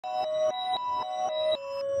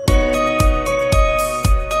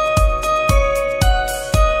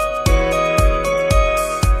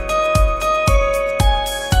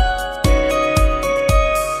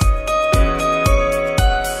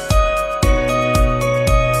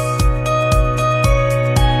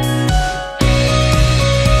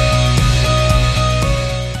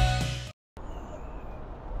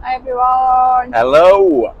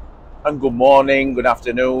Hello, and good morning, good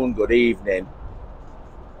afternoon, good evening.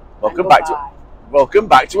 Welcome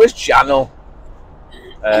back to his channel.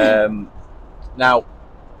 Now,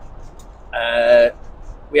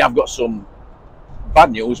 we have got some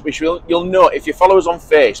bad news, which you'll know if you follow us on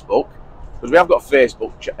Facebook, because we have got a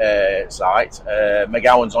Facebook site,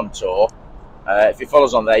 McGowan's on Tour. If you follow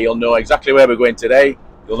us on there, you'll know exactly where we're going today.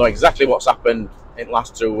 You'll know exactly what's happened in the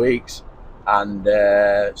last 2 weeks. And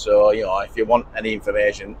so, you know, if you want any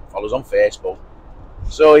information, follow us on Facebook.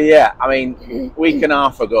 So, yeah, I mean, a week and a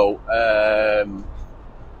half ago,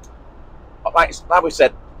 like we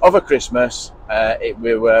said, over Christmas,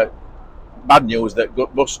 we were bad news that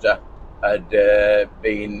Buster had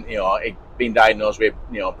been, you know, he'd been diagnosed with,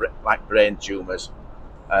 you know, like brain tumours,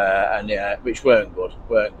 and which weren't good,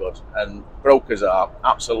 and broke us heart.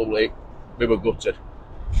 Absolutely, we were gutted.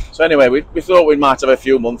 So anyway, we thought we might have a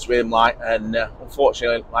few months with him, and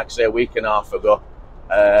unfortunately, like I say, a week and a half ago,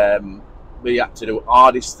 we had to do the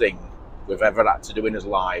hardest thing we've ever had to do in his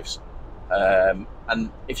lives. And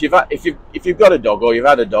if you've got a dog, or you've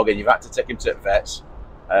had a dog and you've had to take him to the vets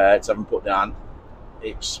to have him put down,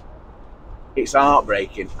 it's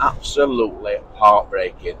heartbreaking, absolutely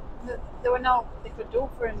heartbreaking. There were nothing they could do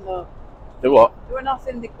for him, though. There what? There were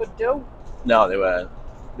nothing they could do. No, they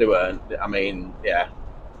weren't. I mean, yeah.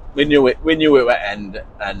 We knew it would end,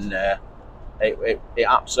 and it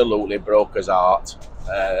absolutely broke his heart.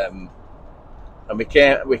 And we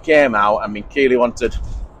came out. I mean, Keely you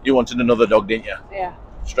wanted another dog, didn't you? Yeah.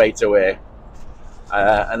 Straight away.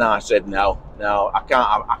 And I said, no, I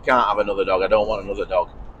can't have another dog. I don't want another dog.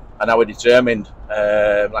 And I was determined.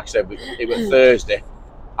 Like I said, it was Thursday.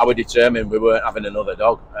 I was determined we weren't having another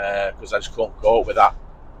dog because I just couldn't cope with that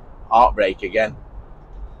heartbreak again.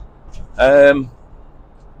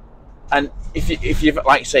 And if you've,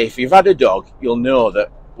 like I say, if you've had a dog, you'll know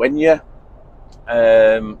that when you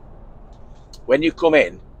come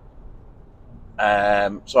in,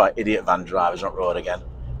 sorry, idiot van drivers on road again.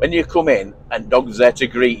 When you come in and dog's there to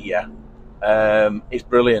greet you, it's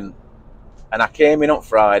brilliant. And I came in on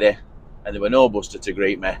Friday, and there were no Buster to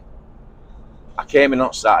greet me. I came in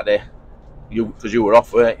on Saturday, because you were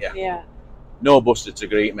off, weren't you? Yeah. No Buster to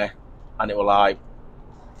greet me, and it was like,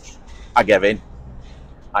 I gave in.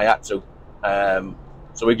 I had to.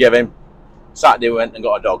 So we gave him. Saturday we went and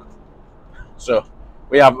got a dog. So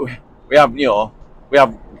we have you know, we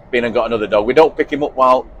have been and got another dog. We don't pick him up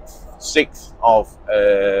while 6th of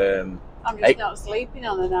I'm just not sleeping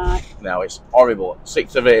on the night. No, it's horrible.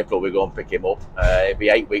 6th of April we go and pick him up. He'll be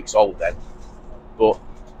 8 weeks old then. But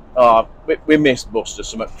we missed Buster,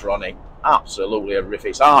 something chronic. Absolutely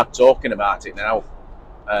horrific. It's hard talking about it now.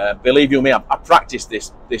 Believe you me, I practiced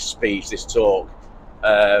this speech, this talk,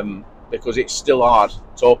 because it's still hard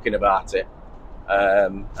talking about it.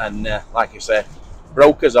 And like you say,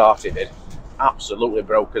 broke his heart, it did. Absolutely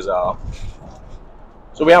broke his heart.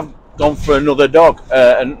 So we have gone for another dog,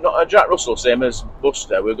 and not a Jack Russell, same as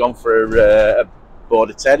Buster. We've gone for a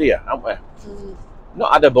Border Terrier, haven't we? Mm.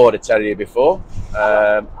 Not had a Border Terrier before.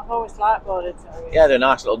 I've always liked Border Terriers. Yeah, they're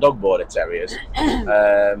nice little dog Border Terriers.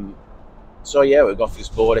 So yeah, we've gone for this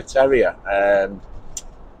Border Terrier.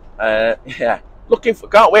 Yeah,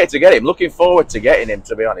 can't wait to get him. Looking forward to getting him.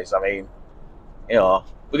 To be honest, I mean, you know,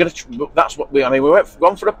 we're gonna. That's what we. I mean,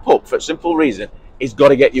 gone for a pup for a simple reason. He's got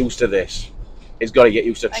to get used to this. He's got to get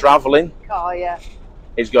used to travelling. Oh yeah.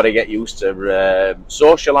 He's got to get used to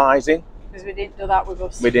socialising. Because we didn't do that with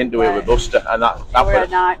Buster. We didn't do it with Buster, and that was a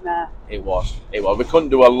nightmare. It was. We couldn't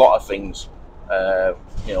do a lot of things.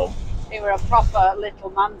 You know. It were a proper little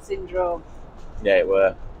man syndrome. Yeah, it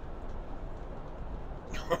were.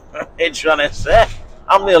 It's trying to say,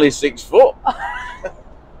 I'm nearly 6 foot.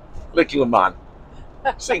 Little man.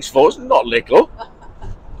 6 foot's not little.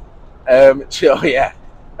 So yeah.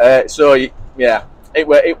 Yeah.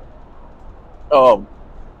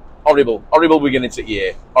 Horrible beginning to the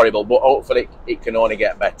year. Horrible, but hopefully it can only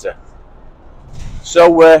get better.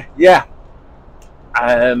 So yeah.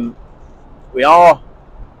 We are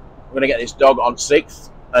going to get this dog on 6th,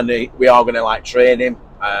 and we are going to like train him,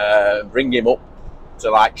 bring him up to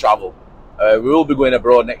like travel. We will be going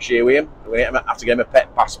abroad next year with him. We have to get him a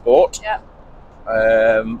pet passport. Yeah.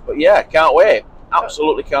 But yeah, can't wait.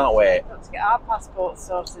 Absolutely can't wait. Got to get our passports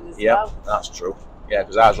sorted as well. Yeah, that's true. Yeah,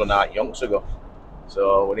 because ours run out yonks ago.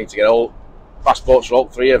 So we need to get all passports for all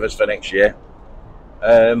 3 of us for next year.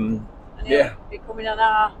 And he'll be coming on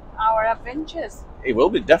our adventures. He will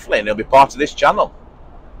be, definitely, and he'll be part of this channel.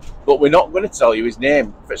 But we're not going to tell you his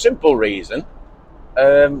name for a simple reason.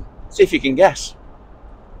 See if you can guess.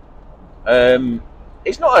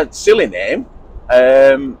 It's not a silly name.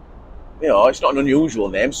 you know, it's not an unusual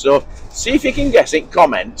name. So see if you can guess in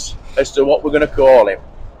comments as to what we're going to call him.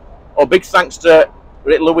 Oh, big thanks to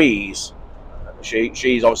Louise.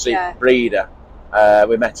 She's obviously breeder.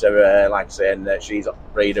 We met her, like I say, and she's a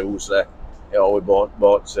breeder who's, you know, we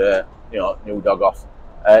bought you know, new dog off.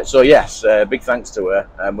 So yes, big thanks to her,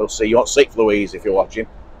 and we'll see you on 6th, Louise, if you're watching.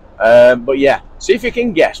 But yeah, see if you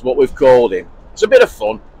can guess what we've called him. It's a bit of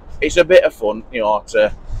fun. It's a bit of fun, you know,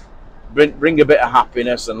 to bring a bit of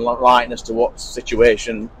happiness and lightness to what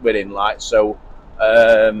situation we're in. Like, so,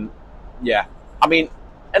 yeah. I mean,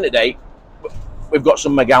 end of the day, we've got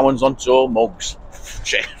some McGowan's on tour mugs.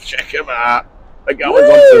 Check them out. McGowan's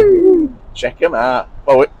on tour. Check them out.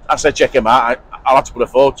 Well, I said check them out. I'll have to put a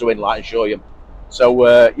photo in, like, and show you.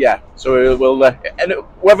 So yeah. So we'll and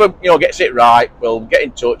whoever, you know, gets it right, we'll get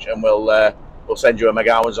in touch and we'll send you a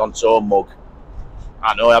McGowan's on tour mug.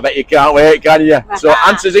 I know. I bet you can't wait, can you? So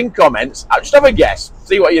answers in comments. Just have a guess.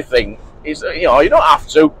 See what you think. It's, you know, you don't have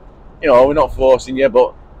to. You know, we're not forcing you,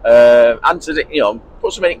 but answers it. You know,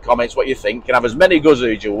 put some in comments what you think. You can have as many goes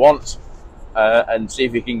as you want, and see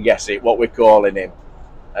if you can guess it. What we're calling him,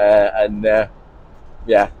 and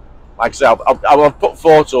yeah, like I said, I'll put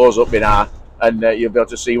photos up in our, and you'll be able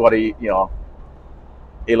to see what he, you know,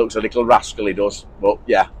 he looks a little rascal. He does, but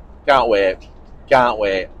yeah, can't wait.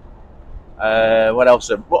 What else?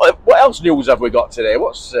 What else news have we got today?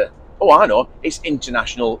 What's? Oh, I know. It's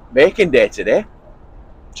International Baking Day today.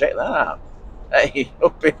 Check that out. Hey,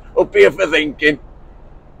 up here for thinking.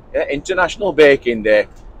 Yeah, International Baking Day.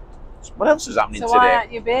 What else is happening today? So why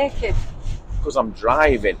aren't you baking? Because I'm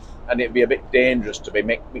driving, and it'd be a bit dangerous to be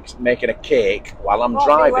making a cake while I'm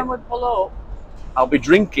driving. When we pull up? I'll be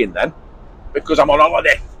drinking then, because I'm on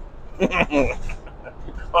holiday.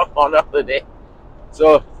 I'm on holiday.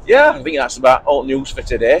 So yeah, I think that's about all news for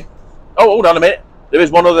today. Oh, hold on a minute. There is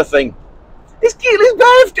one other thing. It's Keely's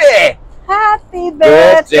birthday. Happy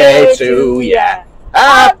birthday to ya.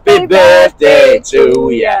 Happy birthday to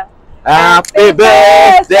ya. Happy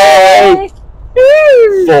birthday.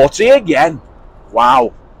 40 again.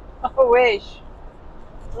 Wow. I wish.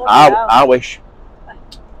 I wish.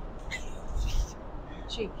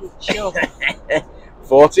 Cheeky chub.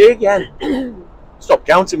 40 again. Stopped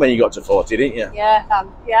counting when you got to 40, didn't you? Yeah,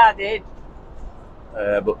 I did.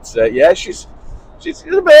 But yeah, she's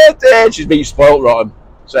a birthday. She's been spoilt rotten.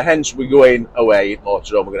 So hence we're going away at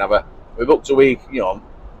Motorhome. We're gonna we booked a week, you know,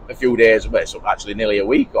 a few days. But it's actually nearly a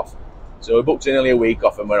week off. So we booked nearly a week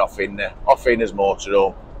off, and we're off in as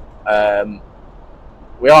Motorhome.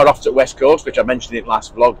 We are off to West Coast, which I mentioned in the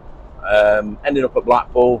last vlog. Ending up at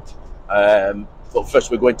Blackpool. But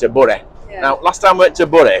first we're going to Bury. Yeah. Now, last time we went to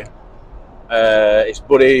Bury, it's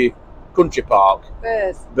Bury Country Park.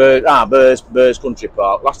 Burrs Country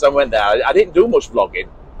Park. Last time I went there, I didn't do much vlogging.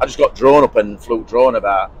 I just got drawn up and flew drone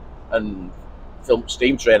about and filmed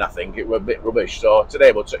Steam Train. I think it was a bit rubbish. So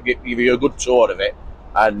today we'll give you a good tour of it.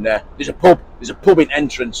 And there's a pub in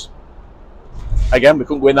entrance. Again, we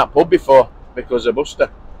couldn't go in that pub before because of Buster,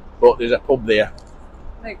 but there's a pub there.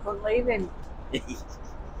 They couldn't leave him.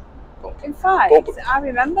 In fact, I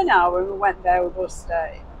remember now when we went there with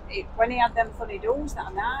Buster, when he had them funny doors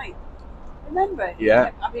that night. Remember? Yeah.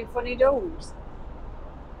 Having funny doors.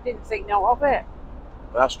 Didn't think no of it.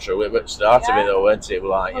 Well, that's true. It was the start of it though, weren't it?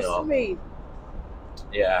 Like, you know. Be.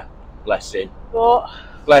 Yeah. Bless him. But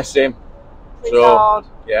bless him. It's hard.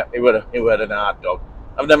 Yeah, he were an hard dog.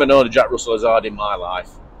 I've never known a Jack Russell as hard in my life.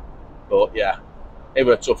 But yeah, he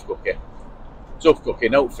were a tough cookie. Tough cookie,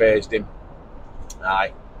 no phased him.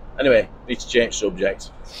 Aye. Anyway, need to change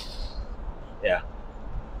subject. Yeah.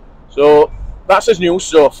 So that's his news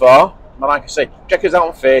so far. But like I say, check us out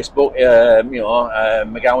on Facebook. You know,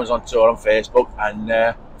 McGowan's on tour on Facebook,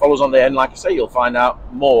 and follow us on there. And like I say, you'll find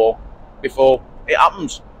out more before it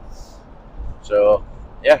happens. So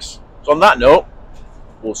yes. So on that note,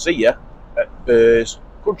 we'll see you at Burrs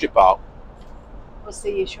Country Park. We'll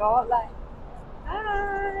see you shortly.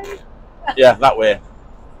 Bye. Yeah, that way.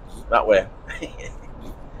 That way.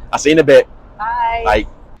 I'll see you in a bit. Bye. Bye.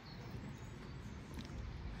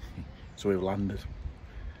 So we've landed.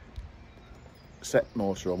 Set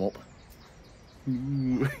Motorhome up.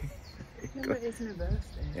 No, it isn't a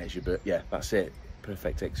birthday. Yeah, it's your birthday. Yeah, that's it.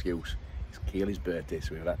 Perfect excuse. It's Keely's birthday,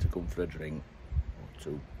 so we've had to come for a drink or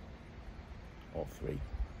two or three.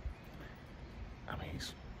 I mean,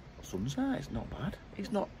 it's sunset. It's not bad.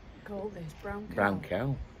 It's not cold. It's brown cow. Brown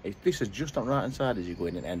cow. This is just on the right hand side as you go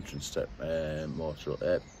in an entrance to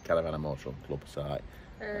Caravan and Motorhome Club site.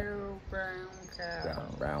 Oh, brown cow.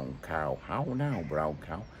 Brown cow. How now, brown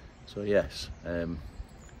cow? So yes.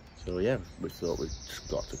 So yeah, we thought we'd just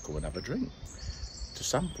got to come and have a drink to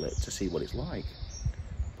sample it to see what it's like.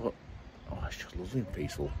 But Oh, it's just lovely and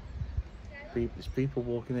peaceful. There's people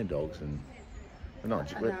walking their dogs and we're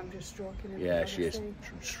not. And I'm just stroking every Yeah, dog she I is see.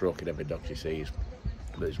 stroking every dog she sees.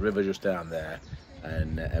 But there's river just down there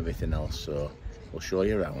and everything else, so we'll show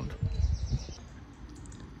you around.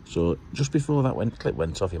 So just before that clip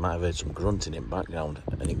went off, you might have heard some grunting in the background,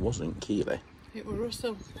 and it wasn't Keely. It was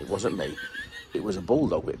Russell. It wasn't me. It was a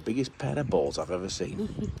bulldog with the biggest pair of balls I've ever seen.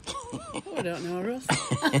 Oh, I don't know, Russ.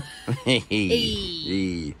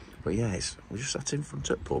 But yeah, we just sat in front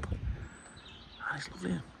of the pub. And it's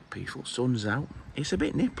lovely, peaceful, sun's out. It's a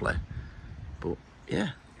bit nipply, but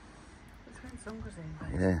yeah. It's when sun goes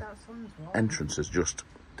in. Yeah. That sun's warm. Entrance is just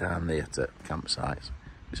down there to campsites.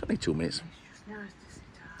 It's only 2 minutes. It's just nice to sit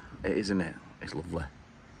down. It is, isn't it? It's lovely.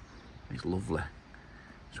 It's lovely.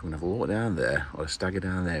 So we're going to have a walk down there, or a stagger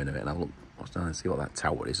down there in a bit, and have a look what's down and see what that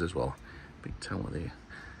tower is as well. Big tower there.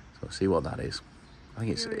 So see what that is. I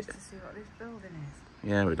think it's... Curious to see what this building is.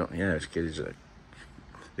 Yeah, we don't... Yeah, it's kids.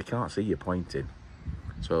 They can't see you pointing.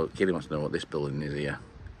 So Kelly wants to know what this building is here.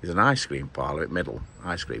 There's an ice cream parlour at middle.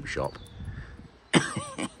 Ice cream shop.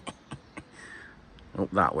 Up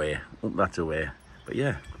that way. Up that way. But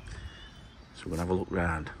yeah. So we're going to have a look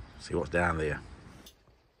round. See what's down there.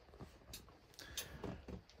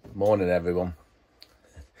 Morning everyone.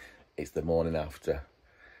 It's the morning after,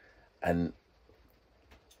 and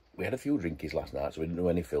we had a few drinkies last night, so we didn't do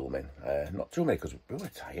any filming. Not too many because we were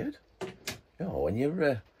tired. You know, when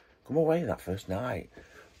you come away that first night,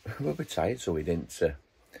 we were tired, so we didn't stay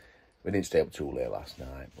up too late last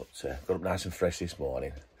night. But got up nice and fresh this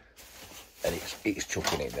morning, and it's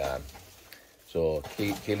chucking it down. So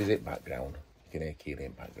Keely's in background. You can hear Keely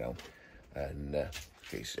in background, and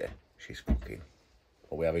she's cooking.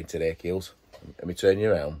 What are we having today, Keels? Let me turn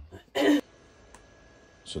you around.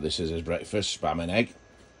 So this is his breakfast, spam and egg.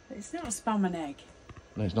 It's not spam and egg.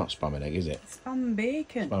 No, it's not spam and egg, is it? It's spam and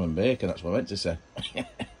bacon. Spam and bacon, that's what I meant to say.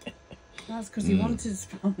 That's because he wanted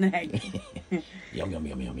spam and egg. Yum, yum,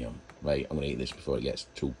 yum, yum, yum. Right, I'm going to eat this before it gets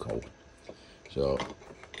too cold. So,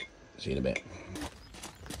 see you in a bit.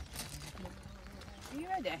 Are you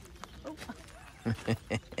ready? Oh.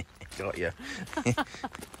 Got you.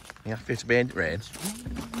 You happy to be in it rain?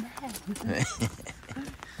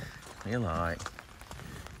 You like?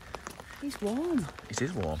 It's warm. It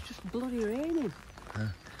is warm. It's just bloody raining.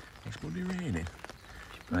 It's bloody raining.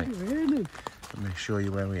 Bloody Right, raining. let me show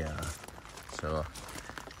you where we are. So,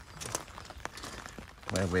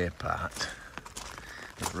 where we're parked,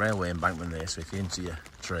 there's railway embankment there, so if you're into your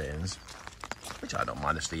trains, which I don't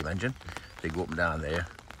mind a steam engine, they go up and down there.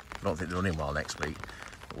 I don't think they're running well next week,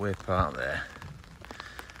 but we're parked there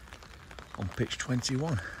on pitch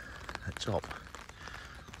 21 at top.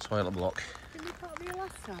 Toilet block. Did we park there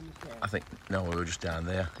last time we came? I think, no, we were just down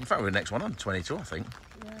there. In fact, we were the next one on 22, I think.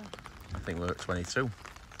 Yeah. I think we're at 22.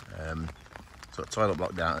 So the toilet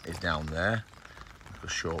block is down there. A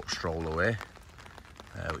short stroll away,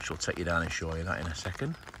 which will take you down and show you that in a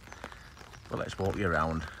second. But let's walk you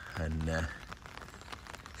around and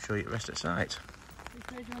show you the rest of the site.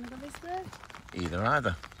 Which way do you want to go, this way?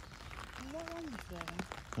 Either. What one this way?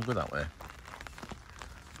 We'll go that way.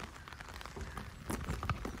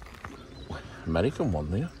 American one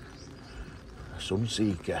there. A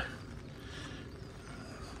Sunseeker.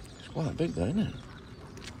 It's quite big though, isn't it?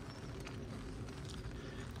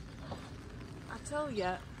 I tell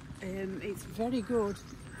you, it's very good.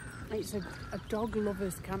 It's a dog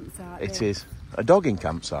lover's campsite. It is. A dogging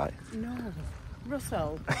campsite? No,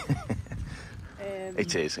 Russell.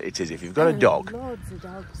 It is. If you've got a dog, Loads of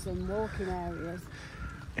dogs and walking areas.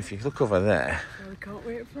 if you look over there, So we can't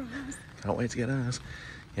wait for us. can't wait to get ours.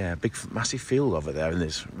 Yeah, big, massive field over there, and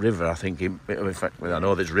there's river, I think. In fact, I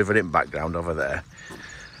know there's river in the background over there.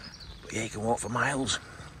 But yeah, you can walk for miles.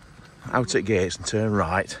 Out at gates and turn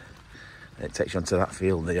right, and it takes you onto that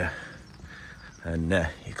field there. And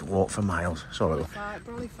you can walk for miles. Sorry, Brolly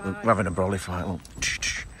we're fight. having a brolly fight. Look.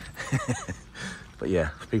 But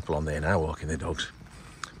yeah, there's people on there now walking their dogs.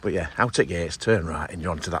 But yeah, out at gates, turn right, and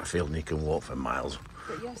you're onto that field, and you can walk for miles.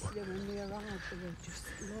 But yesterday when we arrived, there were just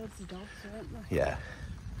loads of dogs, weren't there? Yeah.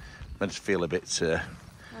 I just feel a bit I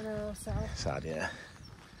know, sad, yeah.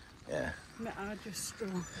 Yeah. I just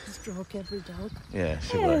stroke every dog. Yeah,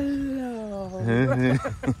 she will. Hello.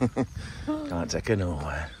 Can't take her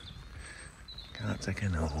nowhere. Can't take her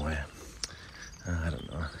nowhere. I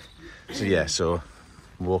don't know. So yeah, so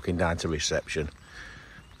walking down to reception.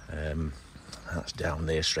 That's down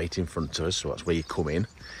there straight in front of us, so that's where you come in.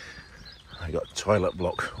 I got a toilet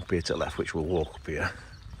block up here to the left, which we'll walk up here.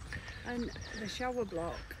 And the shower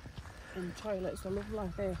block and toilets are lovely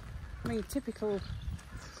here. I mean, typical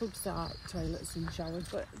club site toilets and showers,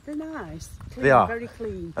 but they're nice. Clean, They are. very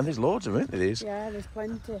clean. And there's loads of them, isn't there? These? Yeah, there's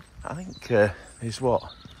plenty. I think there's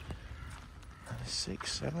what?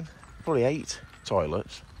 6, 7, probably 8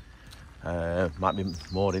 toilets. Might be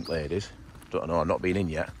more in ladies. Don't know, I've not been in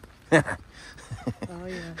yet. Oh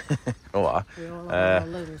yeah. Oh, what? We all have our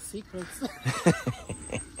little secrets.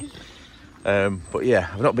 But yeah,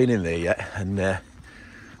 I've not been in there yet, and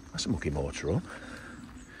that's a mucky motor room.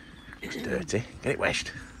 It's dirty. Get it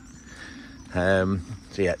washed. So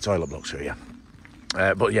yeah, toilet blocks here.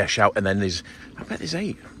 But yeah, and then there's, I bet there's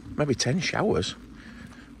 8, maybe 10 showers.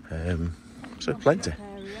 So plenty.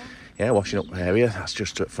 Yeah, washing up area. That's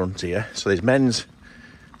just at front here. So there's men's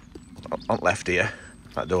on left here.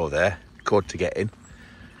 That door there. Code to get in.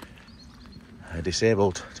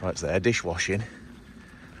 Disabled toilets there. Dishwashing.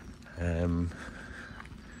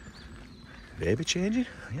 Baby changing.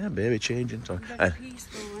 Yeah, baby changing. Very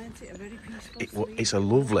peaceful, isn't it? A very peaceful sleep. It's a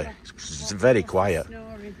lovely. It's very quiet.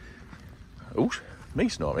 Snoring. Oh, me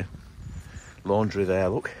snoring. Laundry there.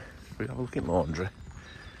 Look. We have a look at laundry.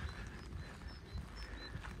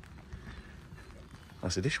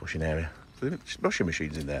 That's the dishwashing area. So the washing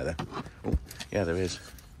machine's in there then. Oh, yeah, there is.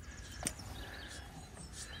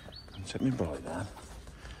 Set me bright down.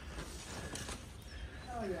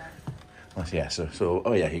 Oh yeah. That's, yeah, so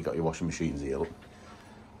oh yeah, you got your washing machines here. Look.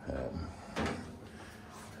 There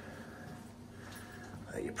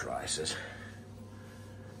are your prices.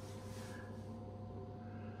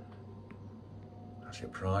 That's your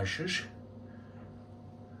prices.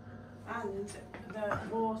 And the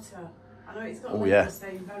water. I know it's got Yeah.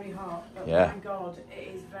 saying very hot, but Yeah. my God,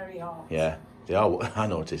 it is very hot. Yeah, they are. I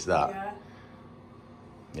noticed that. Yeah.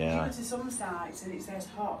 Yeah. You go to some sites and it says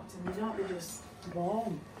hot, and they're not, they're just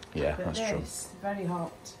warm. Yeah, But that's true. this, very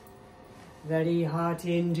hot. Very hot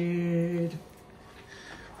indeed.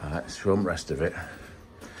 Right, let's film the rest of it.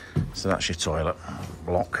 So that's your toilet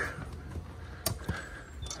block.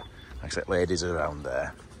 Like I said, ladies are around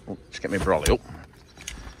there. Oh, just get my brolly up.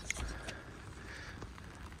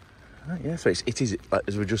 Right, yeah, so it is,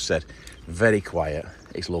 as we just said, very quiet.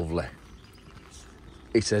 It's lovely.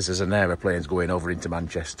 It says there's an aeroplane's going over into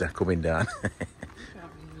Manchester, coming down.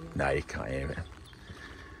 No, you can't hear it.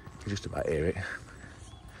 You just about hear it.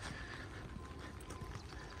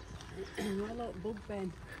 Oh look, Bug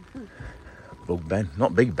Ben. Bug Ben,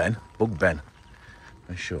 not Big Ben, Bug Ben.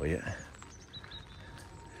 I'll show you.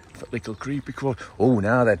 That little creepy crawl. Oh,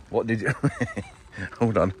 now then, what did you...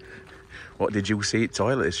 Hold on. What did you see at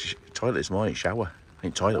toilet this morning? Shower. I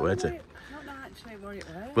think toilet, weren't it? Not actually what it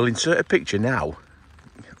was. We'll insert a picture now.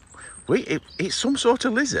 It's some sort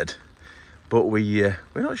of lizard, but we're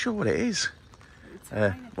not sure what it is.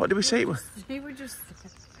 What did we say? He was just...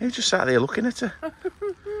 He just sat there looking at her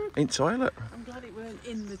in toilet. I'm glad it weren't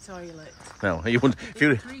in the toilet. No, you wouldn't. If you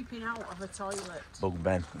were Creeping out of a toilet. Bug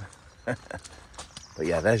Ben. But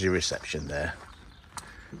yeah, there's your reception there.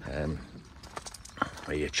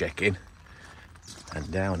 Where you check in,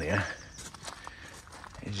 and down here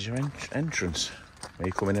is your entrance where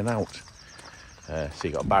you come in and out. So you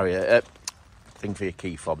got a barrier thing for your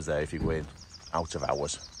key fobs there if you go in out of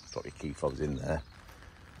hours. Got your key fobs in there.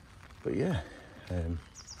 But yeah,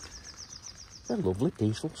 it's a lovely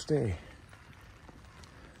peaceful stay.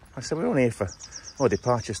 Like I said, we're only here for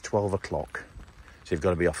departure's 12 o'clock. So you've got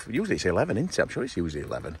to be off. Usually it's 11, isn't it? I'm sure it's usually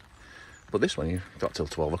 11. But this one you've got till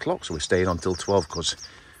 12 o'clock, so we're staying on till 12 because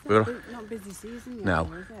we're not busy season yet, no,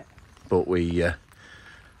 though, is it? But we're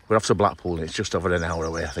off to Blackpool, and it's just over an hour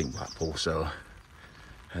away, I think, Blackpool. So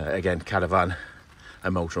again, caravan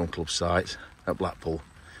and motorhome club site at Blackpool.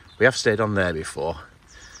 We have stayed on there before,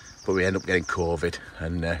 but we end up getting COVID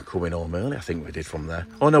and coming home early. I think we did from there.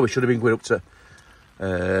 Oh no, we should have been going up to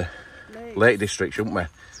Lake District, shouldn't we?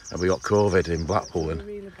 And we got COVID in Blackpool. And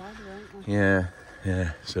really bad, weren't they?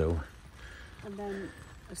 yeah. So. And then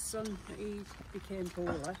the son, he became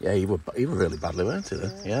poorly. Yeah, he were really badly, weren't he?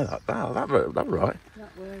 Yeah, that were right.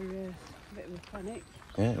 That were a bit of a panic.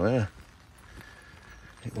 Yeah, well,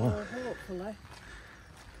 it So was. hopefully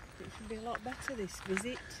it should be a lot better this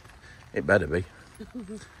visit. It better be.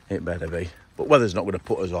 It better be. But weather's not going to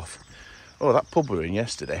put us off. Oh, that pub we were in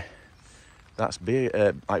yesterday. That's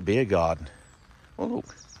beer, like beer garden. Oh look,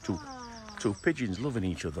 two pigeons loving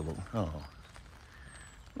each other. Look. Oh.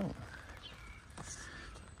 Let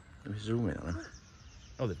me zoom in on them.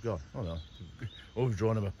 Oh, they've gone. Oh no. Oh, we've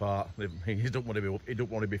drawn them apart. He don't want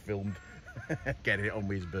to be filmed getting it on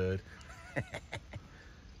with his bird.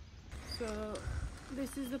 So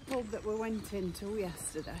this is the pub that we went into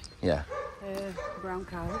yesterday. Yeah. Brown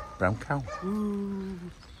Cow. Brown Cow. Ooh.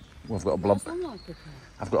 Well, I've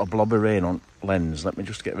got a blob of rain on lens. Let me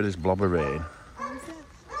just get rid of this blob of rain. How is it?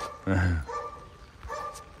 Right,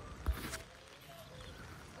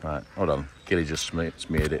 hold on. Gilly just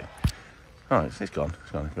smeared it. Oh, it's gone.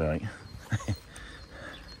 It's gone. Right.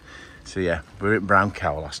 So yeah, we were at Brown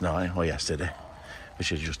Cow last night, or yesterday,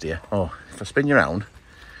 which is just here. Oh, if I spin you around,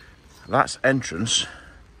 that's entrance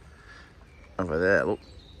over there, look,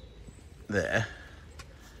 there,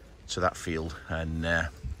 to that field. And like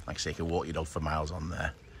I say, you can walk your dog for miles on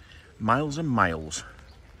there. Miles and miles.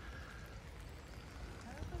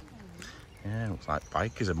 Yeah, looks like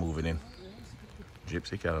bikers are moving in.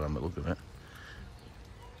 Gypsy caravan, but look at it.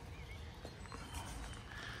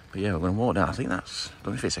 But yeah, we're going to walk down. I think that's, I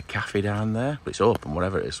don't know if it's a cafe down there, but it's open,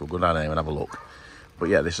 whatever it is. So we'll go down there and have a look. But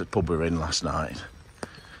yeah, this is the pub we were in last night.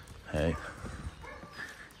 Hey,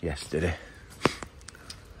 yesterday.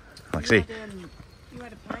 Like I see. You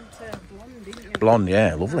had a pint of blonde, didn't you? Blonde,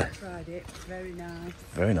 yeah, lovely. I tried it. Very nice.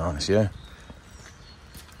 Very nice, yeah.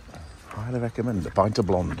 Highly recommend a pint of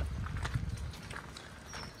blonde.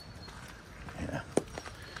 Yeah.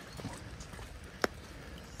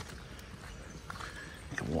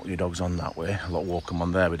 You can walk your dogs on that way. A lot of walk them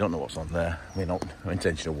on there. We don't know what's on there. We're not no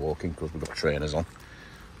intention of walking because we've got trainers on.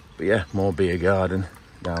 But yeah, more beer garden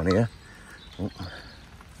down here. Oh.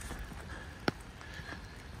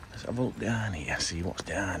 Let's have a look down here, see what's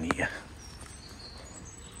down here.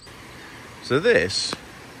 So this,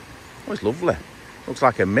 oh, it's lovely. Looks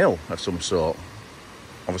like a mill of some sort.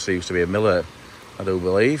 Obviously used to be a mill, I do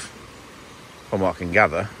believe, from what I can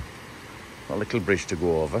gather. Got a little bridge to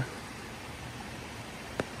go over.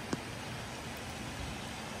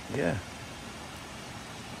 Yeah.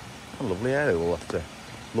 A lovely area. We'll have to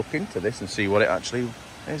look into this and see what it actually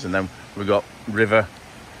is. And then we've got river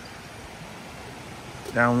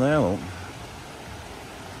down there, look.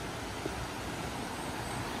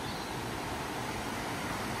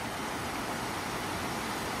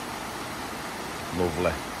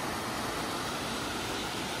 Lovely.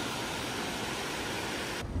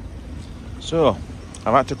 So,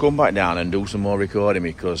 I've had to come back down and do some more recording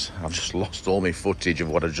because I've just lost all my footage of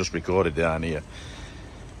what I just recorded down here.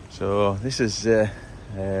 So, this is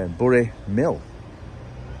Bury Mill.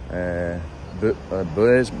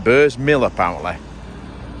 Burrs Mill, apparently.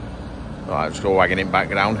 Right, let's go wagging it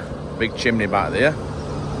back round. Big chimney back there.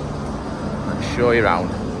 Let's show you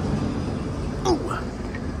around. Ooh.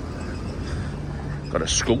 Got a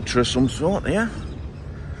sculpture of some sort here.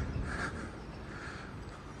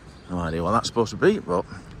 No idea what that's supposed to be, but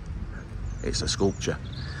it's a sculpture.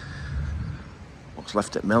 What's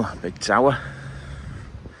left at Mill? Big tower.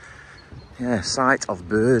 Yeah, site of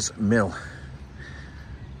Burrs Mill.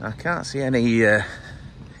 I can't see any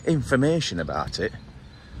information about it,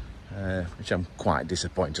 which I'm quite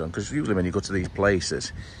disappointed on, because usually when you go to these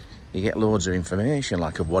places, you get loads of information,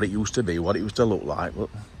 like of what it used to be, what it used to look like, but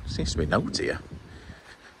there seems to be no here.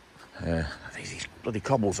 I think these bloody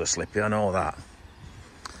cobbles are slippy, I know that.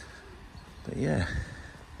 But yeah,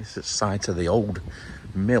 it's the site of the old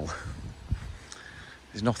mill.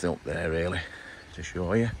 There's nothing up there really to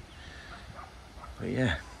show you. But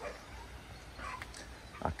yeah,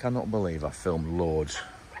 I cannot believe I filmed loads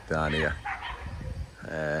down here.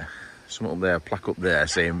 Something up there, a plaque up there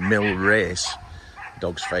saying Mill Race,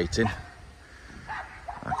 dogs fighting.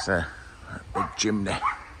 Like I say, big chimney.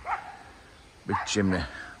 Big chimney.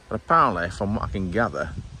 But apparently, from what I can gather,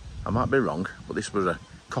 I might be wrong, but this was a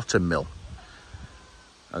cotton mill.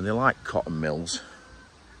 And they like cotton mills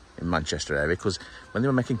in Manchester area because when they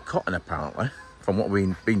were making cotton, apparently, from what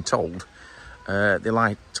we've been told, they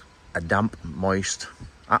liked a damp, moist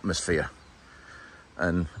atmosphere.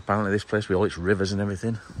 And apparently this place with all its rivers and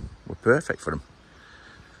everything were perfect for them.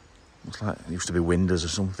 Looks like there used to be windows or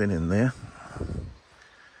something in there.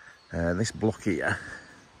 This block here,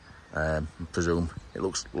 I presume it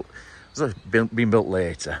looks as though it's been built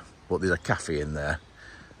later, but there's a cafe in there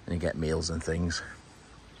and you get meals and things.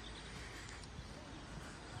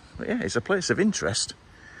 But yeah, it's a place of interest.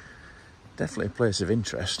 Definitely a place of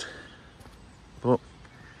interest. But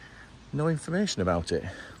no information about it.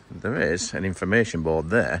 There is an information board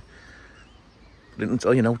there. Didn't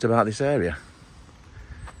tell you nothing about this area.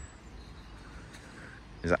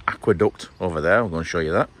 There's an aqueduct over there. I'm going to show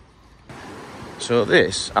you that. So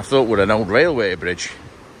this, I thought, was an old railway bridge.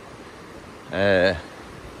 But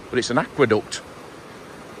it's an aqueduct.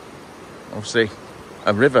 Obviously,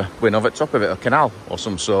 a river going over the top of it, a canal or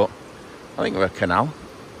some sort. I think of a canal.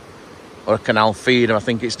 Or a canal feeder, I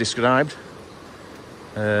think it's described.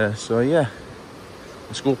 So yeah,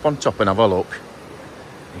 let's go up on top and have a look.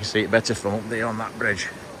 You can see it better from up there on that bridge.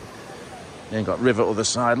 Then got river other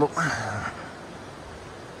side, look.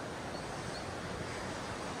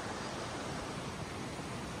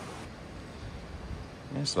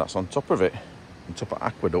 Yeah, so that's on top of it, on top of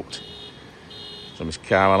Aqueduct. So this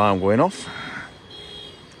car alarm going off.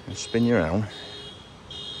 I'll spin you around.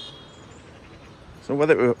 So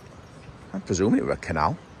whether it were, I presume it were a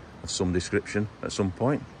canal of some description at some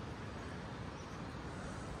point.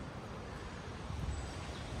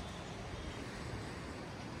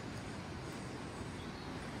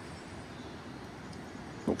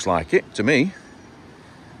 Looks like it to me.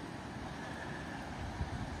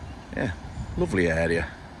 Yeah, lovely area.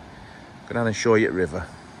 Go down and show you the river.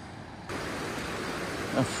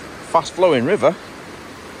 A fast flowing river.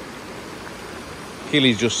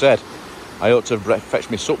 Keely's just said I ought to have fetched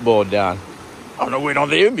my supboard down. I'm not going on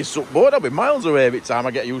there with my supboard. I'll be miles away every time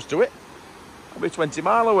I get used to it. I'll be 20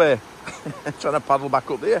 mile away trying to paddle back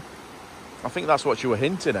up there. I think that's what you were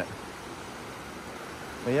hinting at.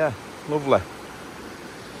 But yeah, lovely.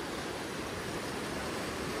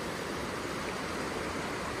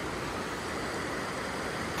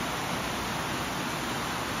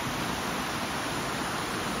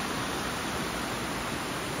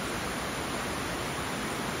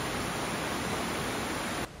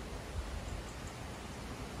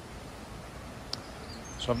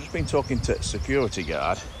 So I've just been talking to a security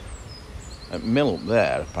guard at Mill up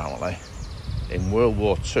there, apparently, in World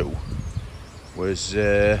War II, was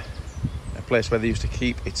a place where they used to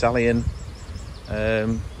keep Italian,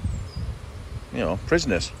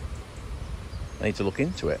 prisoners. I need to look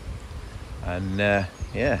into it. And,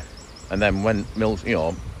 yeah. And then when Mill's,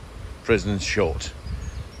 prisons shut,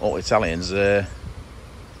 all Italians, some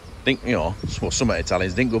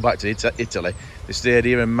Italians didn't go back to Italy. They stayed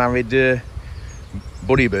here and married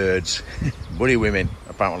buddy birds, buddy women,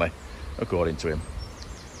 apparently, according to him.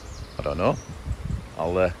 I don't know.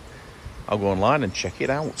 I'll go online and check it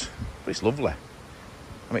out. But it's lovely.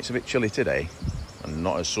 I mean, it's a bit chilly today and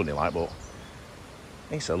not as sunny like, but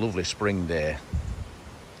it's a lovely spring day.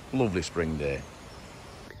 Lovely spring day.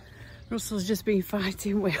 Russell's just been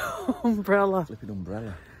fighting with umbrella. Flipping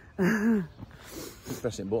umbrella. Keep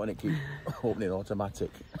pressing button, it keeps opening automatic.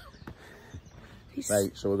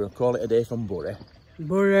 Right, so we're going to call it a day from Bury.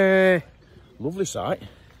 Bury. Lovely site,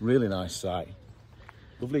 really nice site.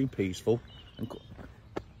 Lovely and peaceful and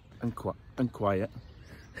quiet.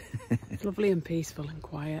 It's lovely and peaceful and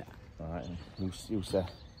quiet. Right, you say.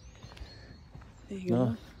 There you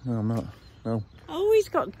go. No, I'm not. No. Oh,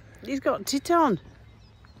 he's got tit on.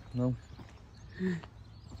 No.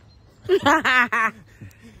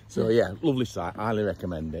 So yeah, lovely site. Highly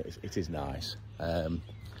recommend it. It is nice.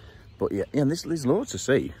 But yeah, and there's loads to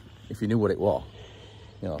see if you knew what it was.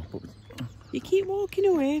 But you keep walking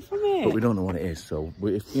away from it. But we don't know what it is. So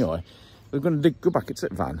we're going to go back into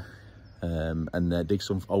the van and dig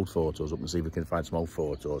some old photos up and see if we can find some old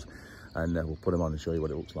photos, and we'll put them on and show you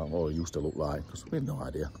what it looks like, or it used to look like, because we have no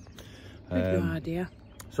idea. We have no idea.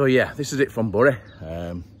 So yeah, this is it from Bury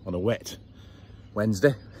on a wet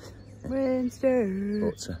Wednesday. But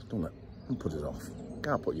don't put it off.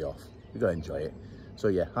 Can't put you off. You've got to enjoy it. So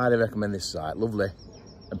yeah, highly recommend this site. Lovely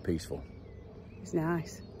and peaceful. It's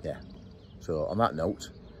nice. Yeah. So on that note,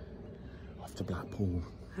 off to Blackpool.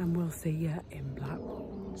 And we'll see you in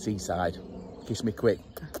Blackpool. Seaside. Kiss me quick.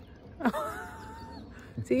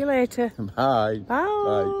 See you later. Bye. Bye.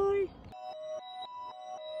 Bye.